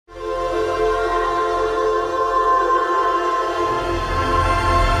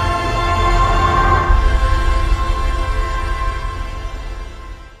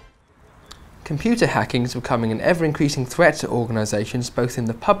Computer hacking is becoming an ever-increasing threat to organisations both in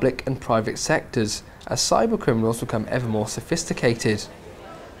the public and private sectors, as cybercriminals become ever more sophisticated.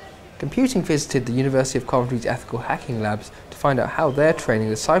 Computing visited the University of Coventry's ethical hacking labs to find out how they're training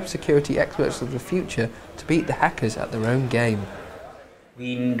the cybersecurity experts of the future to beat the hackers at their own game.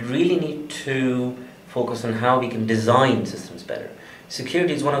 We really need to focus on how we can design systems better.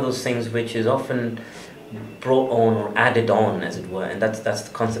 Security is one of those things which is often brought on or added on, as it were, and that's the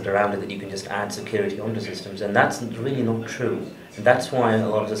concept around it, that you can just add security onto systems, and that's really not true. And that's why a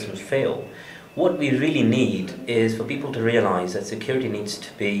lot of systems fail. What we really need is for people to realize that security needs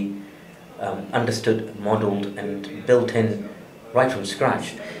to be understood, modeled, and built in right from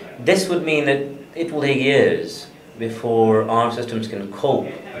scratch. This would mean that it will take years before our systems can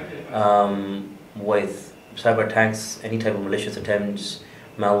cope with cyber attacks, any type of malicious attempts,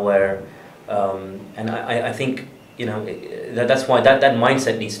 malware. And I think, you know, that's why that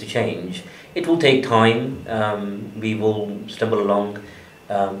mindset needs to change. It will take time. We will stumble along,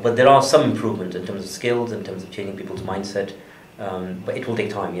 but there are some improvements in terms of skills, in terms of changing people's mindset. But it will take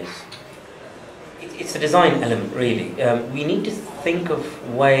time, yes. It's a design element, really. We need to think of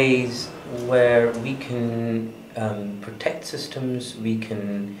ways where we can protect systems. We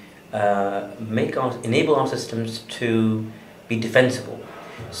can enable our systems to be defensible.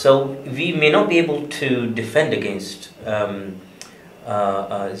 So we may not be able to defend against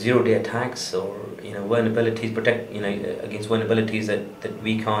zero-day attacks, or vulnerabilities, protect against vulnerabilities that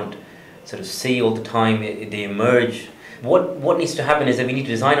we can't sort of see all the time. They emerge. What needs to happen is that we need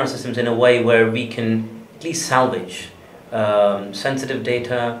to design our systems in a way where we can at least salvage sensitive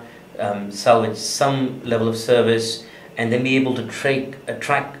data, salvage some level of service, and then be able to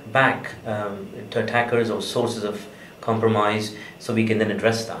track back to attackers or sources of compromise, so we can then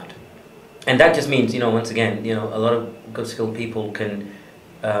address that. And that just means, once again, a lot of good skilled people can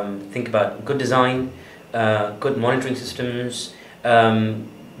think about good design, good monitoring systems,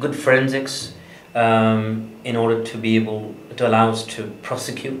 good forensics, in order to be able to allow us to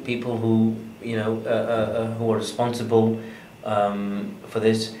prosecute people who are responsible for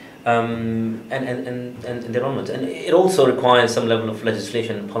this, and their onwards. And it also requires some level of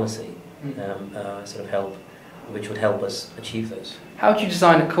legislation and policy sort of help, which would help us achieve those. How do you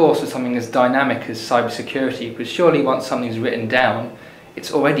design a course for something as dynamic as cybersecurity? Because surely once something's written down,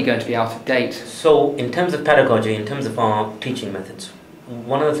 it's already going to be out of date. So in terms of pedagogy, in terms of our teaching methods,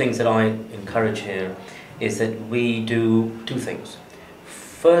 one of the things that I encourage here is that we do two things.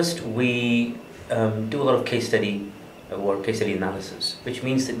 First, we do a lot of case study work, case study analysis, which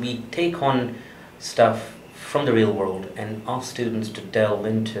means that we take on stuff from the real world and ask students to delve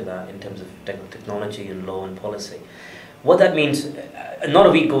into that in terms of technology and law and policy. What that means, not a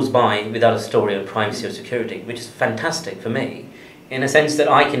week goes by without a story on privacy or security, which is fantastic for me, in a sense that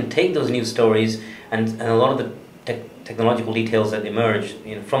I can take those news stories and a lot of the technological details that emerge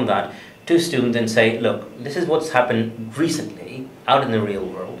from that to students and say, look, this is what's happened recently out in the real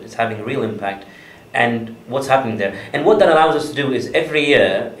world. It's having a real impact, and what's happening there. And what that allows us to do is every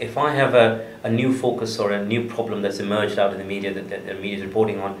year, if I have a new focus or a new problem that's emerged out in the media that the media is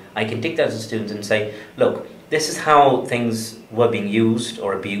reporting on, I can take that to students and say, look, this is how things were being used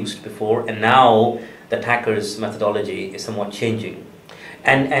or abused before, and now the attacker's methodology is somewhat changing.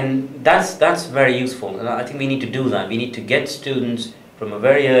 And that's very useful, and I think we need to do that. We need to get students from a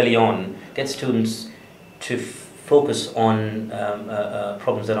very early on, get students to focus on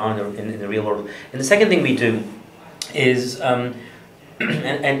problems that are in the real world. And the second thing we do is, and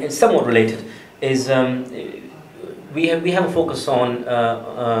it's somewhat related, is we have a focus on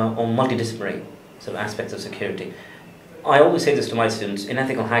multidisciplinary sort of aspects of security. I always say this to my students, in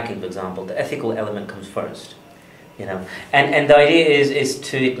ethical hacking, for example, the ethical element comes first. And the idea is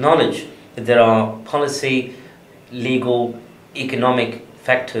to acknowledge that there are policy, legal, economic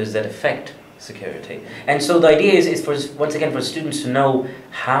factors that affect security. And so the idea is for, once again, for students to know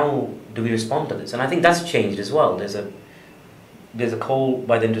how do we respond to this. And I think that's changed as well. There's a call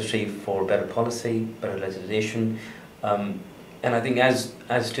by the industry for better policy, better legislation, and I think as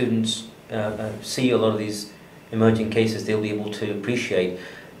students see a lot of these emerging cases, they'll be able to appreciate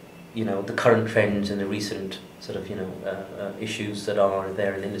the current trends and the recent sort of issues that are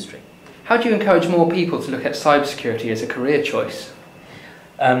there in the industry. How do you encourage more people to look at cybersecurity as a career choice?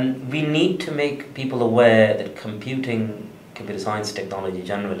 We need to make people aware that computer science technology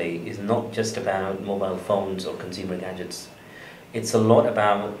generally is not just about mobile phones or consumer gadgets. It's a lot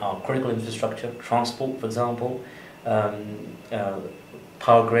about our critical infrastructure, transport, for example, power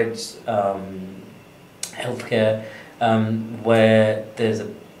grids, healthcare, where there's a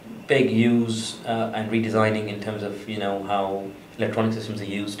big use and redesigning in terms of how electronic systems are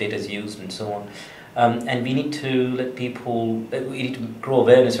used, data is used, and so on. And we need to let people, we need to grow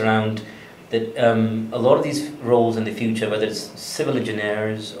awareness around that a lot of these roles in the future, whether it's civil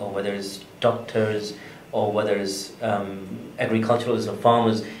engineers or whether it's doctors or whether it's agriculturalists or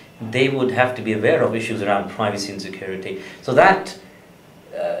farmers, they would have to be aware of issues around privacy and security. So that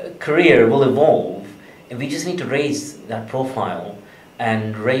career will evolve, and we just need to raise that profile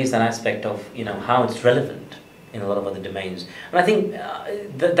and raise that aspect of how it's relevant in a lot of other domains. And I think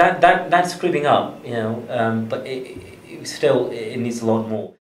that's creeping up, but still it needs a lot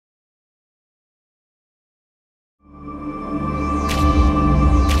more.